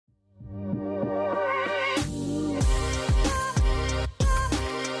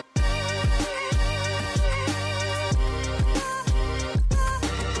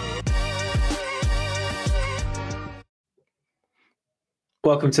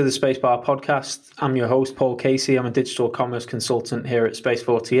Welcome to the Spacebar podcast. I'm your host, Paul Casey. I'm a digital commerce consultant here at Space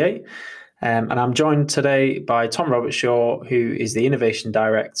 48. And I'm joined today by Tom Robertshaw, who is the Innovation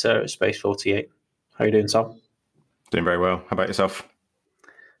Director at Space 48. How are you doing, Tom? Doing very well. How about yourself?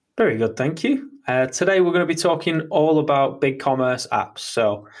 Very good, thank you. Today we're going to be talking all about BigCommerce Apps.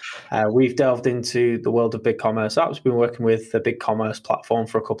 So we've delved into the world of BigCommerce Apps. We've been working with the BigCommerce platform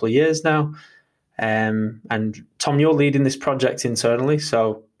for a couple of years now. And Tom, you're leading this project internally,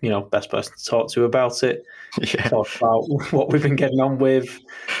 so best person to talk to about it. Yeah. Talk about what we've been getting on with,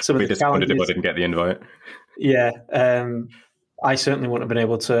 some of the challenges. If I didn't get the invite. Yeah, I certainly wouldn't have been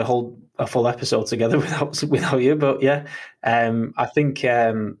able to hold a full episode together without you. But yeah, I think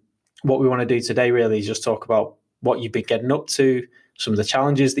what we want to do today really is just talk about what you've been getting up to, some of the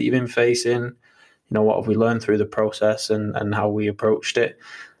challenges that you've been facing. What have we learned through the process and how we approached it.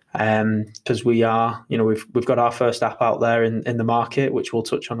 Because we are, we've got our first app out there in the market, which we'll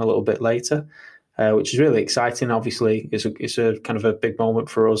touch on a little bit later, which is really exciting. Obviously, it's a kind of a big moment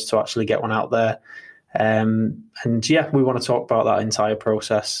for us to actually get one out there. And yeah, we want to talk about that entire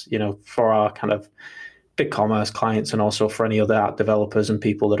process, for our kind of BigCommerce clients and also for any other app developers and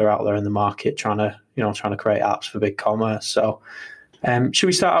people that are out there in the market trying to create apps for BigCommerce. So, should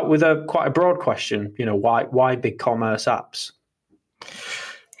we start out with quite a broad question? Why BigCommerce apps?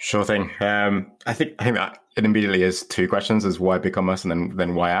 Sure thing. I think that it immediately is two questions: is why BigCommerce and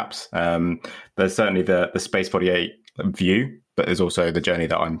then why apps. There's certainly the Space 48 view, but there's also the journey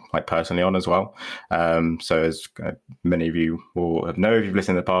that I'm personally on as well. So as many of you will know if you've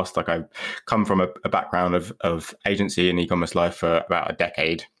listened in the past, I've come from a background of agency and e-commerce life for about a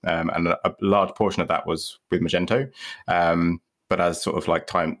decade, and a large portion of that was with Magento. But as sort of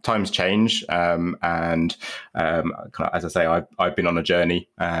times change, and kind of, as I say, I've been on a journey,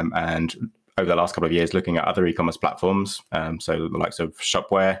 and over the last couple of years looking at other e-commerce platforms, so the likes of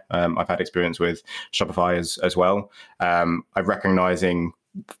Shopware. I've had experience with Shopify as well. I'm recognizing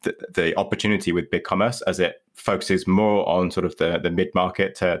the opportunity with BigCommerce as it focuses more on sort of the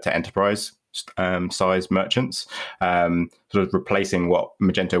mid-market to enterprise size merchants, sort of replacing what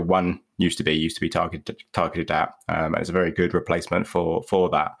Magento 1 used to be targeted at. And it's a very good replacement for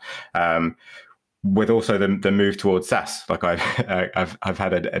that. With also the move towards SaaS, I've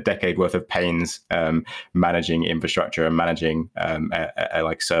had a decade worth of pains managing infrastructure and managing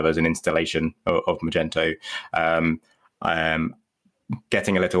servers and installation of Magento.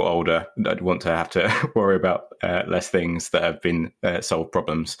 Getting a little older, I'd want to have to worry about less things that have been solved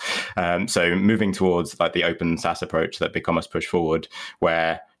problems. So moving towards the open SaaS approach that BigCommerce pushed forward,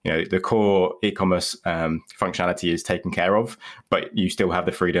 where the core e-commerce functionality is taken care of, but you still have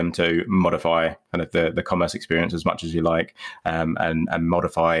the freedom to modify kind of the commerce experience as much as you like, and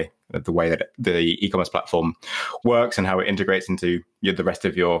modify the way that the e-commerce platform works and how it integrates into the rest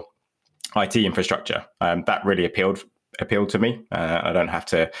of your IT infrastructure. That really appealed to me. I don't have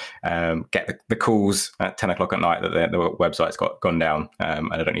to get the calls at 10 o'clock at night that the website's gone down, and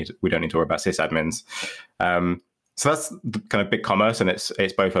we don't need to worry about sysadmins. So that's the kind of BigCommerce, and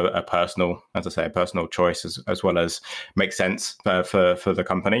it's both a personal, as I say, a personal choice as well as makes sense for the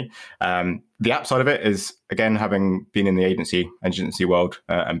company. The app side of it is, again, having been in the agency world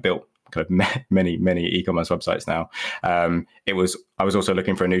and built kind of many e-commerce websites now. I was also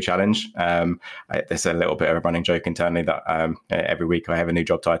looking for a new challenge. There's a little bit of a running joke internally that every week I have a new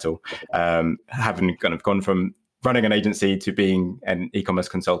job title. Having kind of gone from running an agency to being an e-commerce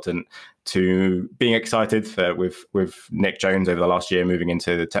consultant to being excited with Nick Jones over the last year moving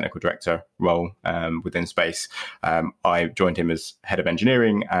into the technical director role within Space. I joined him as head of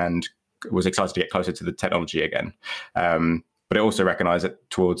engineering and was excited to get closer to the technology again. But I also recognized that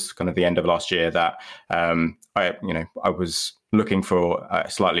towards kind of the end of last year that I was looking for a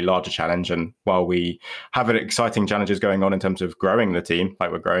slightly larger challenge. And while we have exciting challenges going on in terms of growing the team,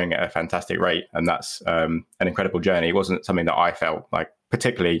 we're growing at a fantastic rate, and that's an incredible journey. It wasn't something that I felt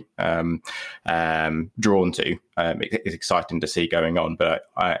particularly drawn to. It's exciting to see going on, but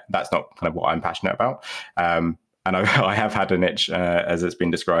that's not kind of what I'm passionate about. And I have had an itch, as it's been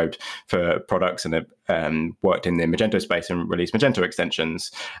described, for products, and worked in the Magento space and released Magento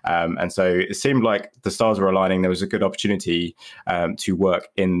extensions. And so it seemed like the stars were aligning. There was a good opportunity to work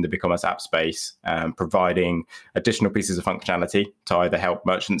in the BigCommerce app space, providing additional pieces of functionality to either help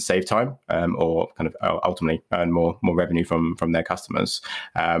merchants save time or kind of ultimately earn more revenue from their customers.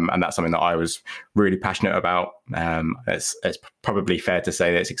 And that's something that I was really passionate about. It's probably fair to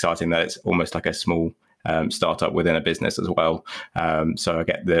say that it's exciting that it's almost like a small startup within a business as well. So I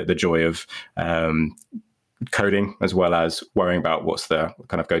get the joy of coding as well as worrying about what's the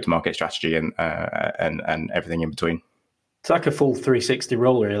kind of go-to-market strategy and everything in between. It's like a full 360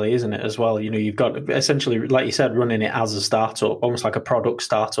 role, really, isn't it, as well? You've got essentially, like you said, running it as a startup, almost like a product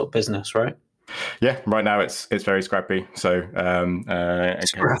startup business, right? Yeah, right now it's very scrappy. So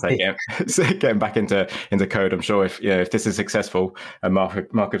Scrappy. getting back into code, I'm sure if this is successful, a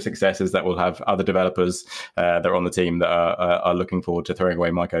mark of success is that we'll have other developers that are on the team that are looking forward to throwing away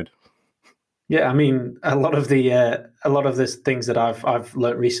my code. Yeah, I mean, a lot of this things that I've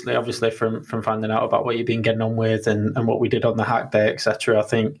learned recently, obviously from finding out about what you've been getting on with and what we did on the hack day, etc. I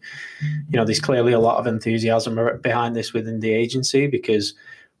think there's clearly a lot of enthusiasm behind this within the agency, because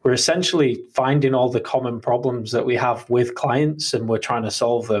we're essentially finding all the common problems that we have with clients and we're trying to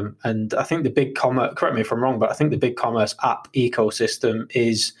solve them. And I think the BigCommerce, correct me if I'm wrong, but I think the BigCommerce app ecosystem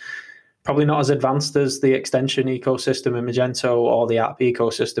is probably not as advanced as the extension ecosystem in Magento or the app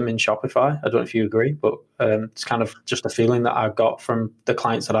ecosystem in Shopify. I don't know if you agree, but it's kind of just a feeling that I've got from the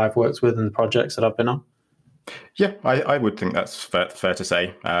clients that I've worked with and the projects that I've been on. Yeah, I would think that's fair to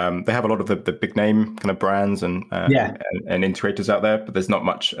say. They have a lot of the big name kind of brands and integrators out there, but there's not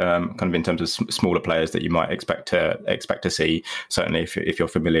much kind of in terms of smaller players that you might expect to see. Certainly, if you're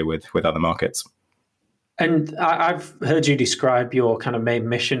familiar with other markets. And I've heard you describe your kind of main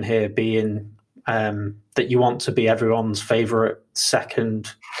mission here being that you want to be everyone's favorite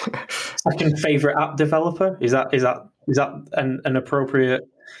second favorite app developer. Is that an appropriate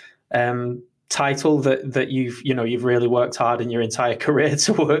title that you've really worked hard in your entire career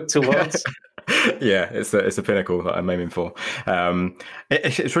to work towards? Yeah, it's a pinnacle that I'm aiming for.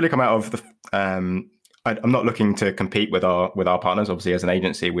 It's really come out of the. I'm not looking to compete with our partners. Obviously, as an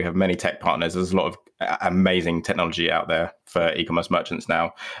agency, we have many tech partners. There's a lot of amazing technology out there for e-commerce merchants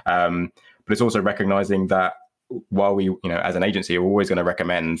now. But it's also recognizing that while we, as an agency, are always going to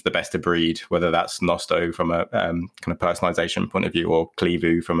recommend the best of breed, whether that's Nosto from a kind of personalization point of view or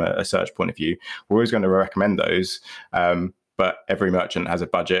Cleavoo from a search point of view, we're always going to recommend those. But every merchant has a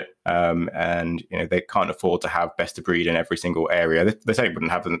budget, and they can't afford to have best of breed in every single area. They say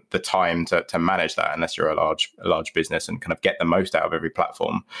wouldn't have the time to manage that unless you're a large business and kind of get the most out of every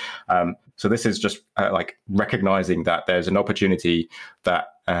platform. So this is just like recognizing that there's an opportunity that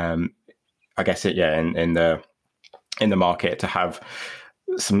I guess in the market to have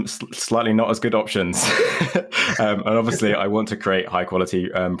some slightly not as good options. And obviously I want to create high quality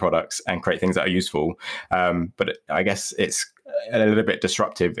products and create things that are useful. But I guess it's a little bit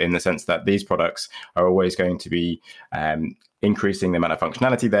disruptive in the sense that these products are always going to be increasing the amount of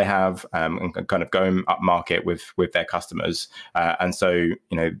functionality they have and kind of going up market with their customers. And so,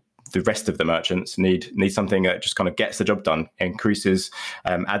 the rest of the merchants need something that just kind of gets the job done, increases,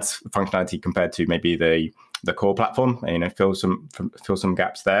 adds functionality compared to maybe the core platform, and fill some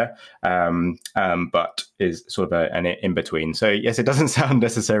gaps there, but is sort of an in between. So yes, it doesn't sound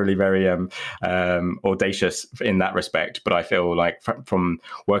necessarily very audacious in that respect, but I feel like from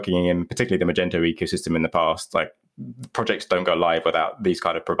working in particularly the Magento ecosystem in the past, like projects don't go live without these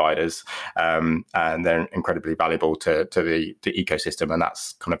kind of providers, and they're incredibly valuable to the ecosystem, and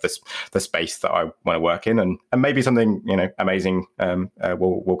that's kind of the space that I want to work in, and maybe something amazing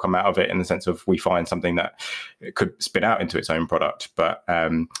will come out of it in the sense of we find something that could spin out into its own product, but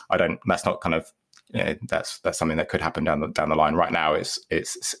that's not kind of that's something that could happen down the line. Right now, it's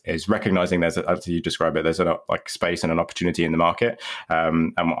recognizing there's as you describe it, there's a like space and an opportunity in the market,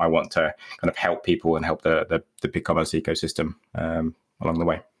 and I want to kind of help people and help the BigCommerce ecosystem along the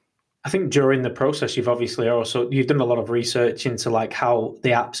way. I think during the process, you've done a lot of research into like how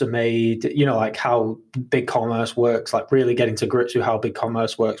the apps are made, like how BigCommerce works, like really getting to grips with how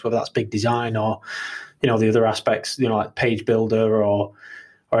BigCommerce works, whether that's big design or the other aspects, like page builder or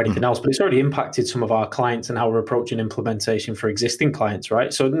anything else, but it's already impacted some of our clients and how we're approaching implementation for existing clients,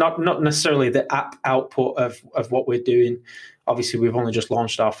 right? So not necessarily the app output of what we're doing. Obviously, we've only just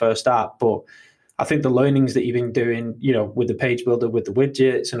launched our first app, but I think the learnings that you've been doing, with the page builder, with the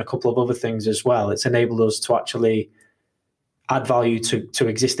widgets and a couple of other things as well, it's enabled us to actually add value to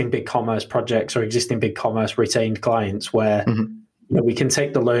existing BigCommerce projects or existing BigCommerce retained clients where we can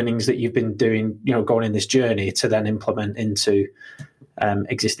take the learnings that you've been doing, going in this journey to then implement into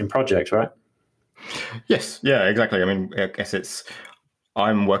existing projects, right? Yes, yeah, exactly. I mean, I guess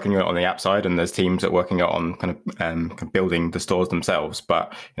I'm working on the app side, and there's teams that are working on kind of building the stores themselves.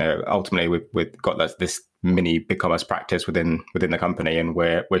 But ultimately, we've got this mini BigCommerce practice within the company, and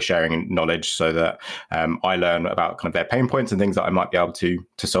we're sharing knowledge so that I learn about kind of their pain points and things that I might be able to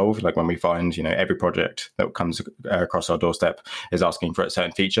solve. Like when we find every project that comes across our doorstep is asking for a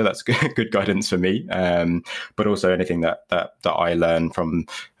certain feature, that's good guidance for me. But also anything that I learn from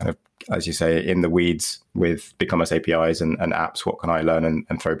kind of, as you say, in the weeds with BigCommerce APIs and apps, what can I learn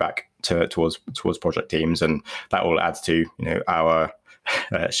and throw back towards project teams, and that all adds to our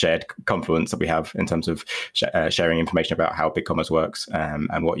shared confluence that we have in terms of sharing information about how BigCommerce works,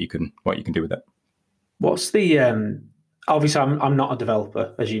 and what you can do with it. What's the obviously I'm not a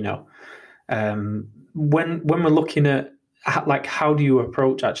developer, as you know. When we're looking at how do you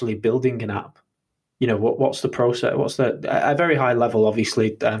approach actually building an app? What's the process? What's at a very high level,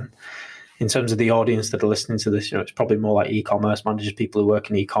 obviously, in terms of the audience that are listening to this, it's probably more like e-commerce managers, people who work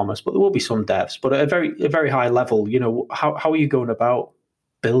in e-commerce, but there will be some devs. But at a very high level, how are you going about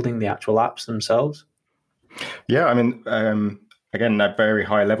building the actual apps themselves? Yeah, I mean, again, at very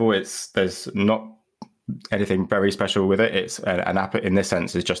high level, there's not anything very special with it. It's an app in this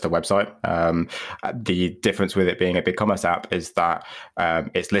sense is just a website. The difference with it being a BigCommerce app is that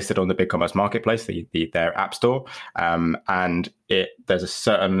it's listed on the BigCommerce marketplace, their app store, and there's a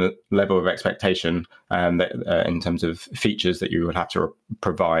certain level of expectation that in terms of features that you would have to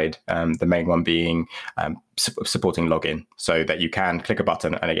provide. The main one being supporting login, so that you can click a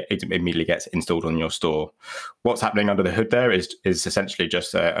button and it immediately gets installed on your store. What's happening under the hood there is essentially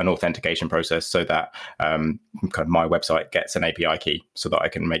just an authentication process, so that kind of my website gets an API key, so that I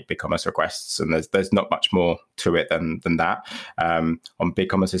can make BigCommerce requests. And there's not much more to it than that. On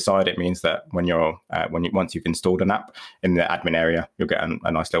BigCommerce's side, it means that once you've installed an app in the admin area, you'll get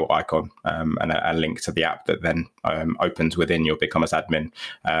a nice little icon and a link to the app that then opens within your BigCommerce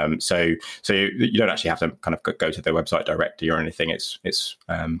admin. So you don't actually have to kind of go to the website directly or anything. It's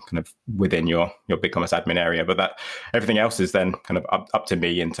kind of within your BigCommerce admin area. But that everything else is then kind of up to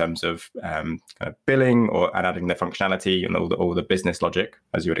me in terms of kind of billing and adding the functionality and all the business logic,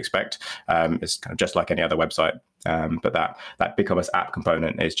 as you would expect. It's kind of just like any other website. But that BigCommerce app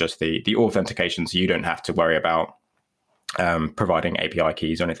component is just the authentication, so you don't have to worry about providing API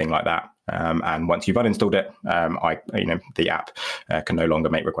keys or anything like that. And once you've uninstalled it, the app can no longer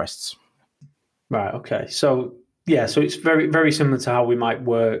make requests. Right. Okay. So it's very, very similar to how we might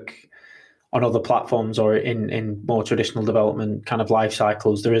work on other platforms or in more traditional development kind of life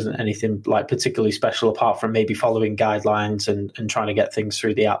cycles. There isn't anything like particularly special apart from maybe following guidelines and trying to get things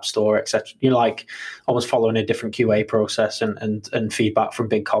through the app store, etc. Like almost following a different QA process and feedback from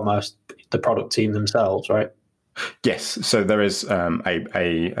BigCommerce, the product team themselves, right? Yes, so there is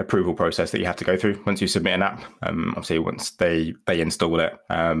a approval process that you have to go through once you submit an app. Obviously, once they install it,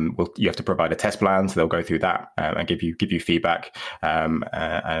 you have to provide a test plan, so they'll go through that and give you feedback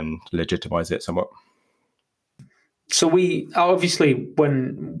and legitimize it somewhat. So we obviously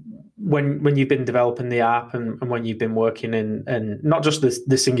when you've been developing the app and when you've been working in not just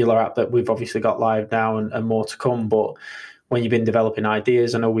the singular app that we've obviously got live now and more to come, but when you've been developing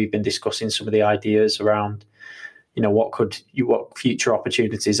ideas, I know we've been discussing some of the ideas around what future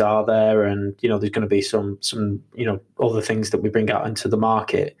opportunities are there, and there's going to be some other things that we bring out into the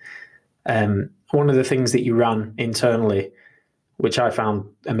market. One of the things that you ran internally, which I found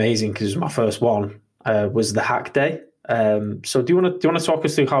amazing because it was my first one, was the hack day. So do you want to talk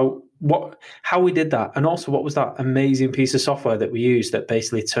us through how we did that, and also what was that amazing piece of software that we used that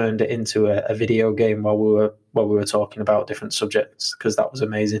basically turned it into a video game while we were talking about different subjects, because that was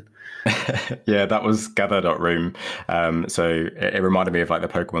amazing. Yeah, that was gather.room. So it reminded me of like the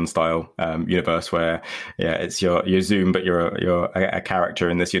Pokemon style universe where it's your Zoom, but you're a character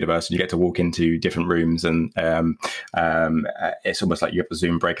in this universe, and you get to walk into different rooms, and it's almost like you have the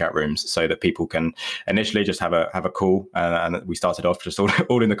Zoom breakout rooms, so that people can initially just have a call, and we started off just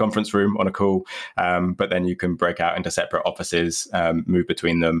all in the conference room on a call, but then you can break out into separate offices, move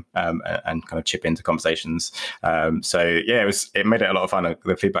between them, and kind of chip into conversations. It made it a lot of fun.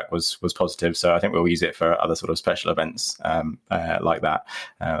 The feedback was positive, so I think we'll use it for other sort of special events like that.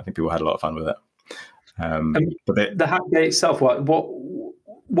 I think people had a lot of fun with it. But the hack day itself,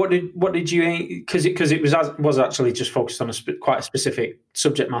 what did you, because it was actually just focused on quite a specific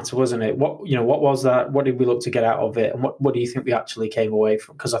subject matter, wasn't it? What was that? What did we look to get out of it, and what do you think we actually came away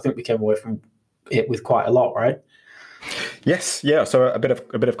from? Because I think we came away from it with quite a lot, right? Yes, yeah. So a bit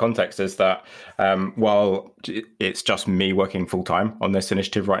of context is that while it's just me working full time on this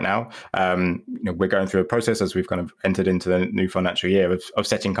initiative right now, we're going through a process as we've kind of entered into the new financial year of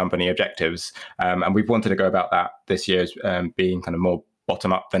setting company objectives, and we've wanted to go about that this year as being kind of more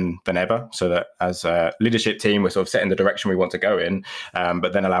bottom up than ever, so that as a leadership team, we're sort of setting the direction we want to go in,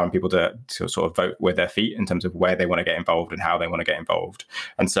 but then allowing people to sort of vote with their feet in terms of where they want to get involved and how they want to get involved.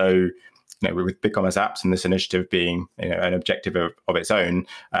 And so, with BigCommerce Apps and this initiative being an objective of its own,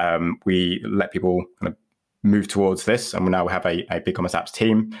 we let people kind of move towards this, and we now have a BigCommerce Apps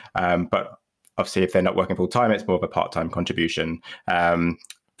team. But obviously, if they're not working full time, it's more of a part-time contribution.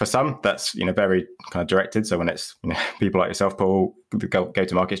 for some, that's very kind of directed. So when it's people like yourself, Paul, the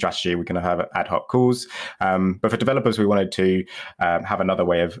go-to-market strategy, we can have ad hoc calls. But for developers, we wanted to have another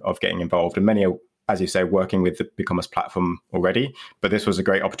way of getting involved. And many are, as you say, working with the BigCommerce platform already. But this was a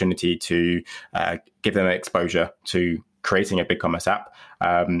great opportunity to give them exposure to creating a BigCommerce app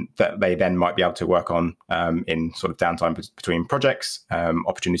that they then might be able to work on in sort of downtime between projects,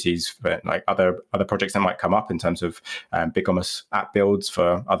 opportunities for like other projects that might come up in terms of BigCommerce app builds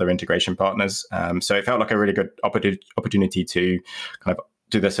for other integration partners. So it felt like a really good opportunity to kind of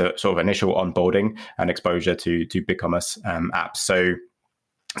do this sort of initial onboarding and exposure to BigCommerce apps. So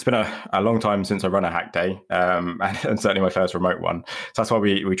it's been a long time since I run a hack day, and certainly my first remote one. So that's why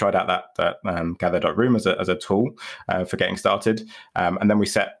we tried out that gather.room as a tool for getting started. And then we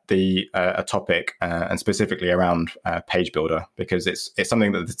set a topic and specifically around Page Builder, because it's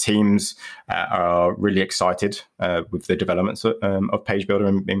something that the teams are really excited with the developments of Page Builder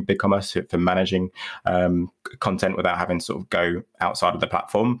in BigCommerce for managing content without having to sort of go outside of the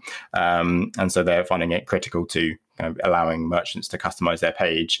platform. And so they're finding it critical to allowing merchants to customize their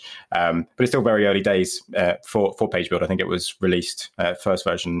page. But it's still very early days for Page Builder. I think it was released first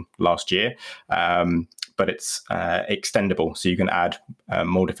version last year. But it's extendable, so you can add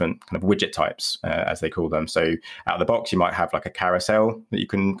more different kind of widget types, as they call them. So out of the box, you might have like a carousel that you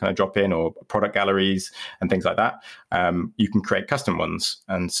can kind of drop in, or product galleries and things like that. You can create custom ones.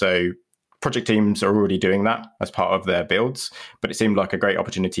 And so project teams are already doing that as part of their builds, but it seemed like a great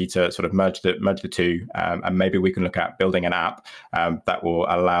opportunity to sort of merge the two, and maybe we can look at building an app that will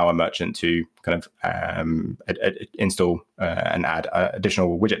allow a merchant to kind of install and add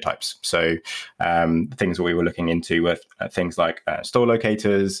additional widget types. So things that we were looking into were things like store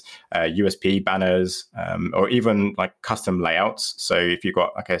locators, USP banners, or even like custom layouts. So if you've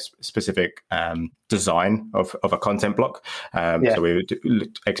got like a specific design of a content block, so we were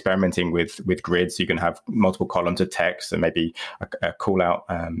experimenting with grids. You can have multiple columns of text and maybe a call out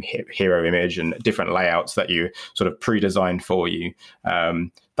hero image and different layouts that you sort of pre-designed for you.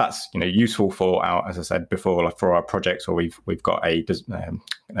 That's useful for our, as I said before, like for our projects where we've got a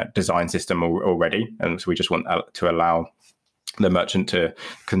design system already, and so we just want to allow the merchant to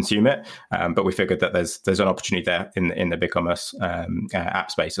consume it. But we figured that there's an opportunity there in the BigCommerce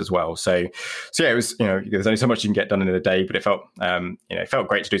app space as well. So yeah, it was there's only so much you can get done in a day, but it felt it felt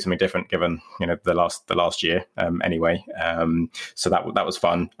great to do something different given the last year anyway. So that was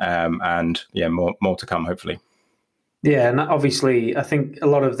fun, and yeah, more to come hopefully. Yeah, and obviously, I think a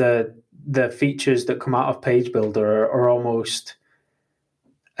lot of the features that come out of Page Builder are almost,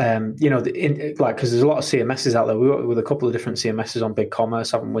 because there's a lot of CMSs out there. We work with a couple of different CMSs on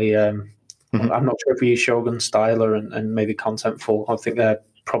BigCommerce, haven't we? I'm not sure if we use Shogun, Styler, and maybe Contentful. I think they're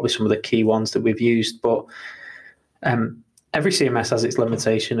probably some of the key ones that we've used, but every CMS has its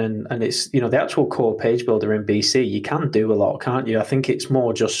limitation, and it's the actual core Page Builder in BC. You can do a lot, can't you? I think it's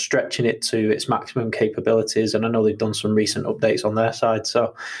more just stretching it to its maximum capabilities, and I know they've done some recent updates on their side, so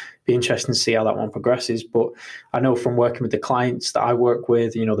it'd be interesting to see how that one progresses. But I know from working with the clients that I work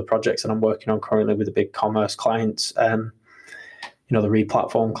with, the projects that I'm working on currently with the BigCommerce clients, the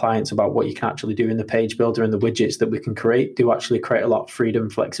re-platform clients, about what you can actually do in the Page Builder and the widgets that we can create do actually create a lot of freedom,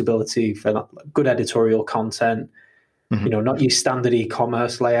 flexibility for good editorial content. Not your standard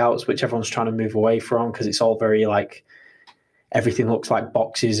e-commerce layouts, which everyone's trying to move away from because it's all very like everything looks like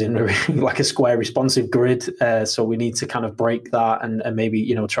boxes in like a square responsive grid. So we need to kind of break that and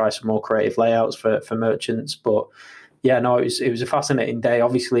maybe try some more creative layouts for merchants. But yeah, no, it was a fascinating day.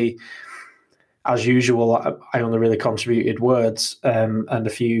 Obviously, as usual, I only really contributed words and a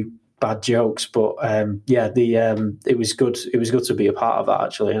few bad jokes, but it was good. It was good to be a part of that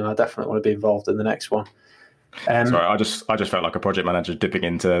actually, and I definitely want to be involved in the next one. Sorry, I just felt like a project manager dipping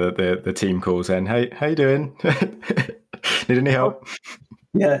into the team call saying, "Hey, how you doing? Need any help?"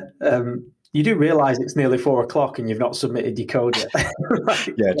 Yeah, you do realise it's nearly 4:00 and you've not submitted your code yet.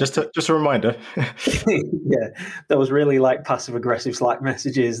 Yeah, just a reminder. Yeah, there was really like passive aggressive Slack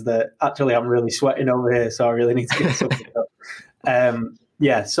messages that actually I'm really sweating over here, so I really need to get something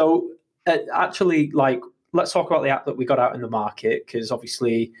up. So actually, like, let's talk about the app that we got out in the market, because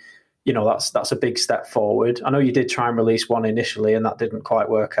obviously, that's a big step forward. I know you did try and release one initially and that didn't quite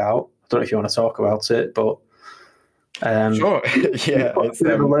work out. I don't know if you want to talk about it, but sure. Yeah, it's a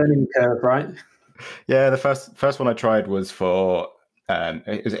bit of a learning curve, right? Yeah, the first one I tried was for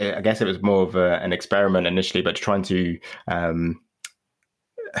I guess it was more of an experiment initially, but trying to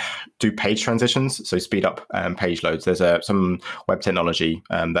do page transitions, so speed up page loads. There's some web technology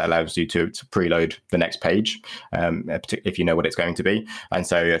that allows you to preload the next page, if you know what it's going to be. And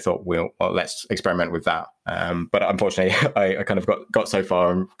so I thought, well, let's experiment with that. But unfortunately, I kind of got so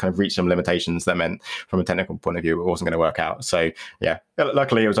far and kind of reached some limitations that meant, from a technical point of view, it wasn't going to work out. So yeah,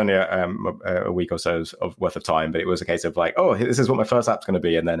 luckily it was only a week or so of worth of time, but it was a case of like, oh, this is what my first app's going to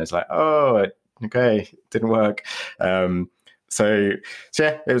be, and then it's like, oh, okay, it didn't work. So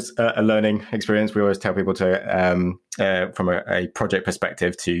yeah, it was a learning experience. We always tell people to, from a project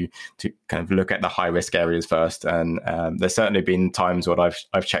perspective, to kind of look at the high risk areas first. And there's certainly been times when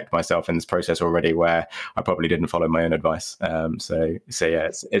I've checked myself in this process already where I probably didn't follow my own advice. So yeah,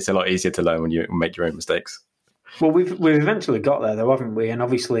 it's a lot easier to learn when you make your own mistakes. Well, we've eventually got there, though, haven't we? And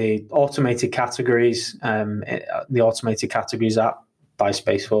obviously, automated categories, the automated categories app by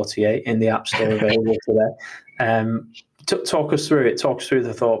Space48 in the App Store available today. Talk us through it. Talk us through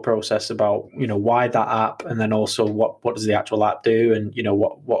the thought process about, why that app, and then also what does the actual app do, and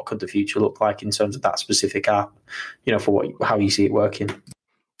what could the future look like in terms of that specific app, for how you see it working.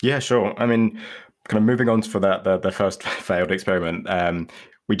 Yeah, sure. I mean, kind of moving on for the first failed experiment.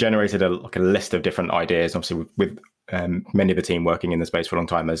 We generated a list of different ideas, obviously with many of the team working in the space for a long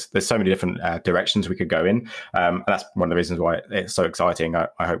time. There's so many different directions we could go in, and that's one of the reasons why it's so exciting. I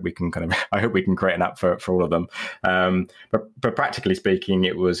hope we can create an app for all of them. But practically speaking,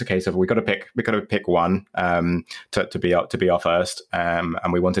 it was a case of we got to pick one to be our first,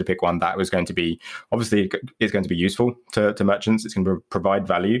 and we wanted to pick one that was going to be, obviously, is going to be useful to merchants. It's going to provide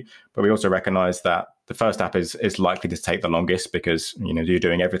value, but we also recognize that the first app is likely to take the longest because you're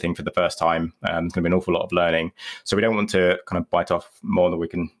doing everything for the first time. There's going to be an awful lot of learning, so we don't want to kind of bite off more than we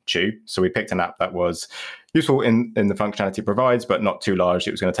can chew. So we picked an app that was useful in the functionality it provides, but not too large.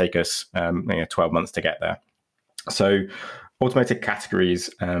 It was going to take us 12 months to get there. So automated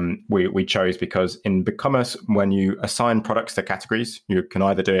categories we chose because in BigCommerce, when you assign products to categories, you can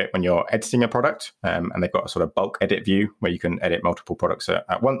either do it when you're editing a product, and they've got a sort of bulk edit view where you can edit multiple products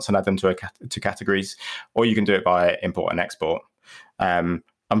at once and add them to categories, or you can do it via import and export.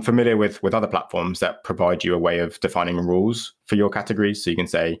 I'm familiar with other platforms that provide you a way of defining rules for your categories. So you can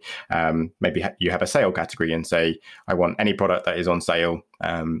say, maybe you have a sale category and say, I want any product that is on sale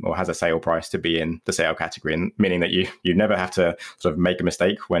or has a sale price to be in the sale category, and meaning that you never have to sort of make a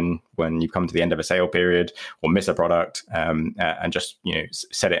mistake when you come to the end of a sale period or miss a product, and just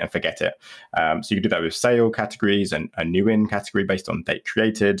set it and forget it. So you can do that with sale categories and a new in category based on date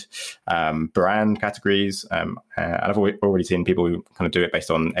created, brand categories, and I've already seen people who kind of do it based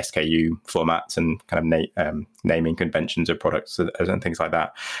on SKU formats and kind of naming conventions of products and things like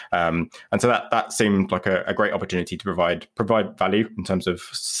that. And so that seemed like a great opportunity to provide value in terms of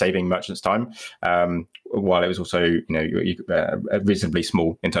saving merchants time, while it was also reasonably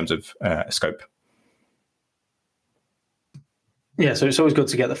small in terms of scope. Yeah, so it's always good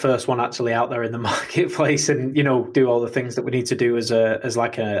to get the first one actually out there in the marketplace, and do all the things that we need to do as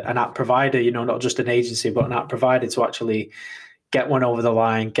an app provider. Not just an agency, but an app provider, to actually get one over the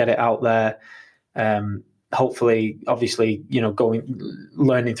line, get it out there. Hopefully, obviously,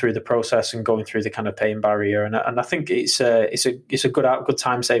 learning through the process and going through the kind of pain barrier, and I think it's a good app, good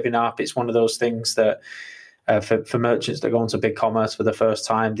time saving app. It's one of those things that for merchants that go into BigCommerce for the first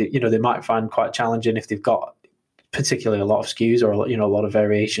time, they might find quite challenging if they've got particularly a lot of SKUs or a lot of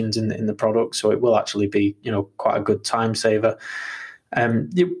variations in the product. So it will actually be quite a good time saver.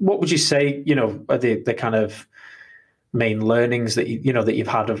 What would you say are the kind of main learnings that that you've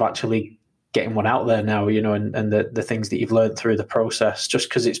had of actually getting one out there now, and the things that you've learned through the process? Just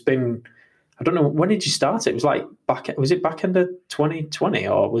because it's been, I don't know, when did you start it? It was like was it back end of 2020,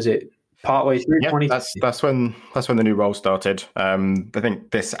 or was it partway through 2020? That's when the new role started. I think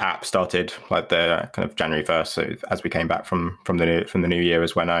this app started like the kind of January 1st. So as we came back from the new year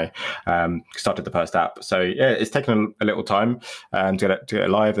is when I started the first app. So yeah, it's taken a little time to get it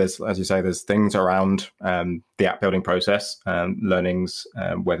live. There's, as you say, there's things around the app building process, learnings,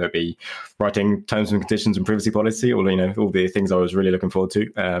 whether it be writing terms and conditions and privacy policy, or all the things I was really looking forward to.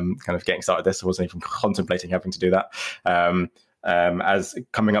 Kind of getting started this, I wasn't even contemplating having to do that. As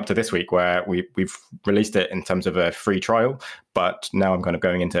coming up to this week, where we've released it in terms of a free trial, but now I'm kind of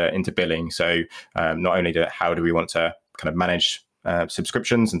going into billing. So not only how do we want to kind of manage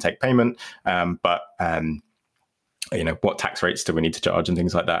subscriptions and take payment, but what tax rates do we need to charge and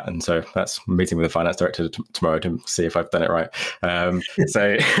things like that. And so that's meeting with the finance director tomorrow to see if I've done it right.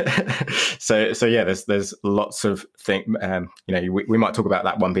 So yeah, there's lots of things. We might talk about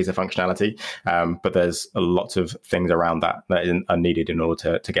that one piece of functionality, but there's lots of things around that are needed in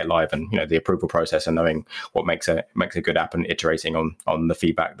order to get live, and the approval process and knowing what makes a good app and iterating on the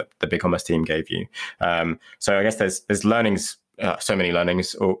feedback that the BigCommerce team gave you. So I guess there's learnings. So many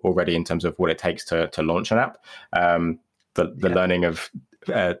learnings already in terms of what it takes to launch an app. The learning of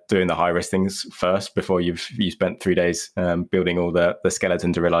doing the high risk things first before you spent 3 days building all the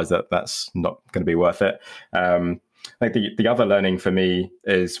skeleton to realize that that's not going to be worth it. I think the other learning for me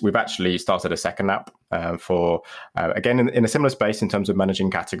is we've actually started a second app for again in a similar space in terms of managing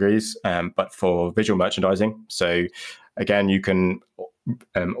categories, but for visual merchandising. So again, you can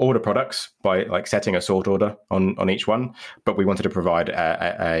order products by setting a sort order on each one, but we wanted to provide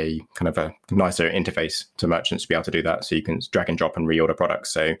a kind of a nicer interface to merchants to be able to do that, so you can drag and drop and reorder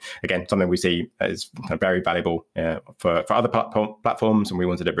products. So again, something we see is kind of very valuable for other platforms, and we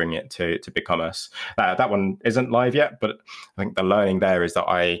wanted to bring it to BigCommerce. That one isn't live yet, but I think the learning there is that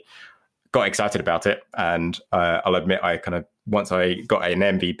I got excited about it, and I'll admit once I got an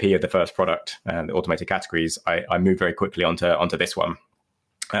MVP of the first product and the automated categories, I moved very quickly onto this one.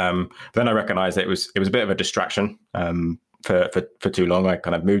 But then I recognized that it was a bit of a distraction for too long. I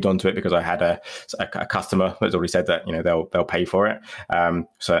kind of moved on to it because I had a customer that's already said that they'll pay for it.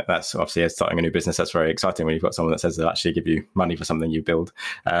 So that's obviously, as starting a new business, that's very exciting when you've got someone that says they'll actually give you money for something you build.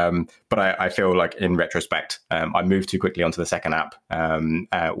 But I feel like in retrospect, I moved too quickly onto the second app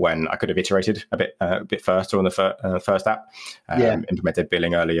when I could have iterated a bit faster on the first app, implemented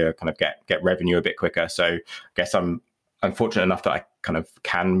billing earlier, kind of get revenue a bit quicker. So I guess I'm unfortunate enough that I kind of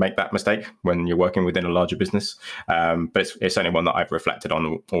can make that mistake when you're working within a larger business. But it's certainly one that I've reflected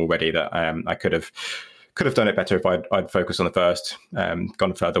on already, that I could have done it better if I'd focused on the first,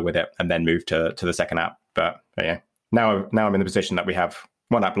 gone further with it, and then moved to the second app. But yeah, now I'm in the position that we have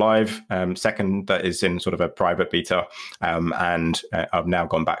one app live, second that is in sort of a private beta, and I've now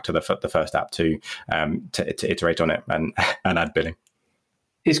gone back to the first app to iterate on it and add billing.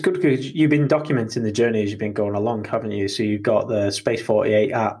 It's good because you've been documenting the journey as you've been going along, haven't you? So you've got the Space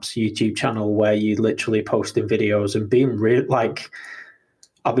 48 Apps YouTube channel where you literally posting videos and being real.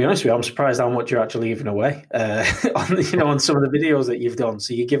 I'll be honest with you, I'm surprised how much you're actually giving away on some of the videos that you've done.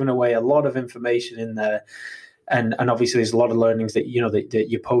 So you're giving away a lot of information in there, and obviously there's a lot of learnings that that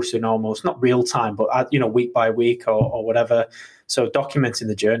you're posting almost not real time, but week by week or whatever. So documenting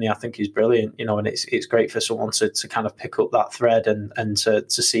the journey, I think, is brilliant, and it's great for someone to kind of pick up that thread and to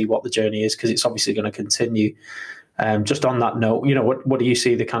see what the journey is, because it's obviously going to continue. Just on that note, what do you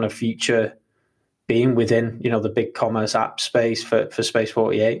see the kind of future being within, the BigCommerce app space for Space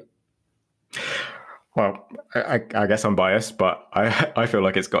 48? Well, I guess I'm biased, but I feel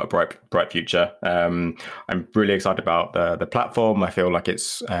like it's got a bright future. I'm really excited about the platform. I feel like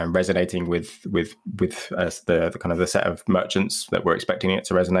it's resonating with the kind of the set of merchants that we're expecting it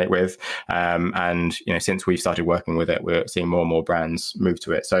to resonate with. And since we've started working with it, we're seeing more and more brands move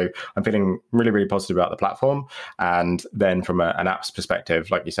to it. So I'm feeling really, really positive about the platform. And then from an apps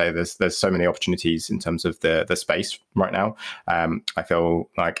perspective, like you say, there's so many opportunities in terms of the space right now. I feel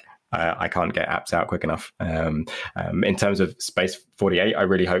like I can't get apps out quick enough. In terms of Space 48, I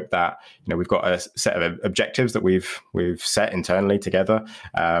really hope that we've got a set of objectives that we've set internally together,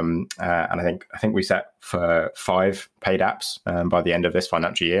 and I think we set for 5 paid apps by the end of this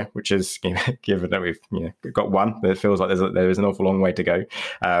financial year, which is given that we've got one, it feels like there is an awful long way to go.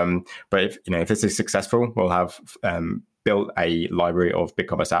 But if this is successful, we'll have built a library of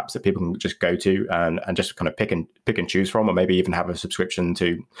BigCommerce apps that people can just go to and just kind of pick and choose from, or maybe even have a subscription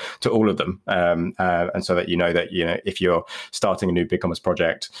to all of them. And so that that if you're starting a new BigCommerce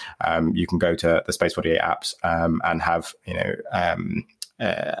project, you can go to the Space 48 apps and have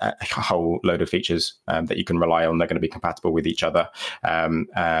a whole load of features that you can rely on. They're going to be compatible with each other, and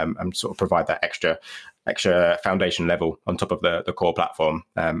sort of provide that extra foundation level on top of the core platform,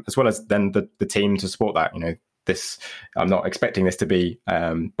 as well as then the team to support that. I'm not expecting this to be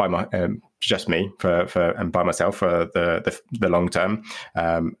by my just me and by myself for the long term.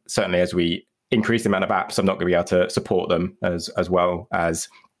 Certainly, as we increase the amount of apps, I'm not going to be able to support them as well as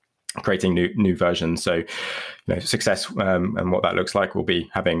creating new versions. So, success and what that looks like will be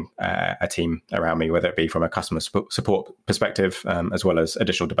having a team around me, whether it be from a customer support perspective, as well as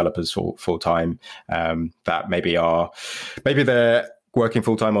additional developers full time that maybe working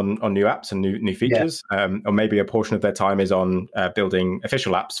full time on new apps and new features, or maybe a portion of their time is on building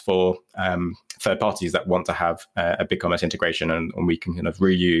official apps for third parties that want to have a BigCommerce integration, and we can kind of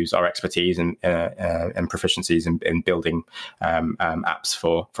reuse our expertise and proficiencies in building apps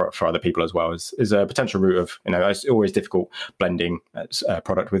for other people as well. Is a potential route of, it's always difficult blending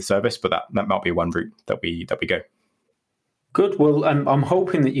product with service, but that might be one route that we go. Good. Well, I'm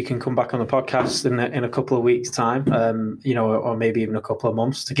hoping that you can come back on the podcast in a couple of weeks' time, or maybe even a couple of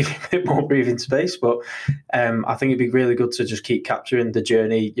months to give you a bit more breathing space. But I think it'd be really good to just keep capturing the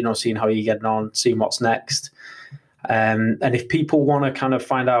journey, seeing how you're getting on, seeing what's next. And if people want to kind of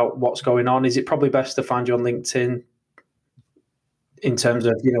find out what's going on, is it probably best to find you on LinkedIn in terms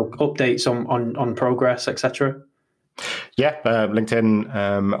of, updates on progress, etc.? Yeah,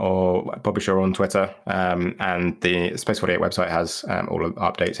 LinkedIn or Publisher on Twitter, and the Space 48 website has all of the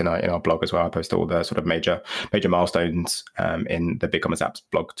updates in our blog as well. I post all the sort of major milestones in the BigCommerce Apps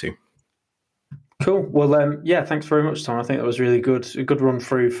blog too. Cool. Well, thanks very much, Tom. I think that was really good. A good run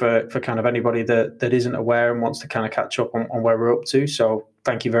through for kind of anybody that isn't aware and wants to kind of catch up on where we're up to. So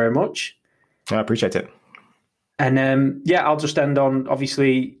thank you very much. I appreciate it. And I'll just end on,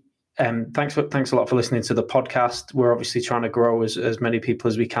 obviously, thanks a lot for listening to the podcast. We're obviously trying to grow as many people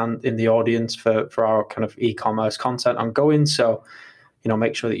as we can in the audience for our kind of e-commerce content ongoing. So,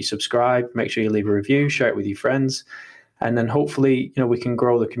 make sure that you subscribe, make sure you leave a review, share it with your friends, and then hopefully, we can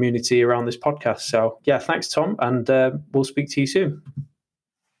grow the community around this podcast. So, thanks, Tom, and we'll speak to you soon.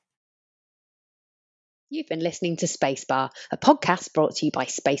 You've been listening to Spacebar, a podcast brought to you by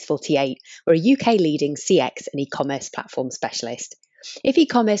Space 48. We're a UK leading CX and e-commerce platform specialist. If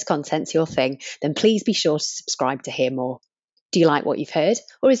e-commerce content's your thing, then please be sure to subscribe to hear more. Do you like what you've heard,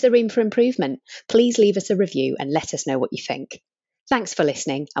 or is there room for improvement? Please leave us a review and let us know what you think. Thanks for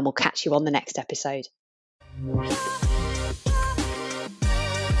listening, and we'll catch you on the next episode.